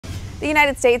The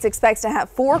United States expects to have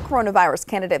 4 coronavirus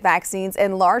candidate vaccines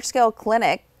in large-scale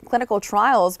clinical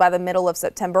trials by the middle of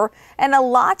September, and a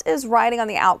lot is riding on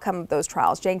the outcome of those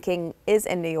trials. Jane King is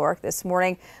in New York this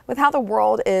morning with how the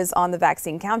world is on the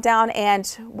vaccine countdown and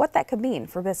what that could mean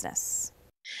for business.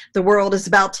 The world is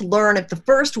about to learn if the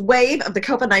first wave of the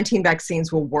COVID-19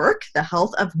 vaccines will work. The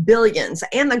health of billions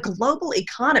and the global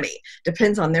economy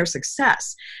depends on their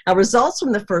success. Now, results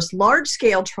from the first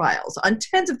large-scale trials on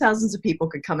tens of thousands of people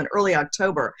could come in early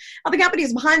October. Now, the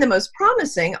companies behind the most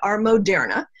promising are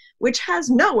Moderna, which has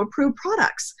no approved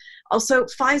products. Also,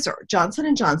 Pfizer,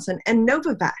 Johnson & Johnson, and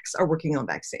Novavax are working on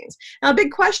vaccines. Now, a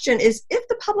big question is if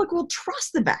the public will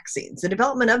trust the vaccines. The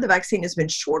development of the vaccine has been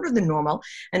shorter than normal,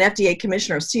 and FDA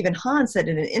Commissioner Stephen Hahn said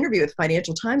in an interview with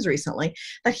Financial Times recently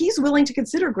that he's willing to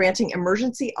consider granting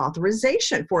emergency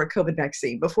authorization for a COVID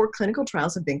vaccine before clinical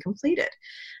trials have been completed.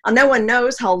 No one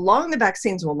knows how long the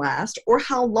vaccines will last or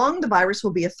how long the virus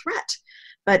will be a threat.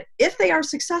 But if they are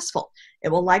successful, it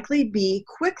will likely be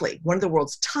quickly one of the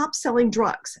world's top-selling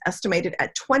drugs, estimated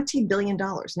at $20 billion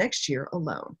next year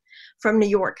alone. From New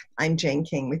York, I'm Jane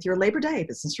King with your Labor Day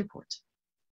Business Report.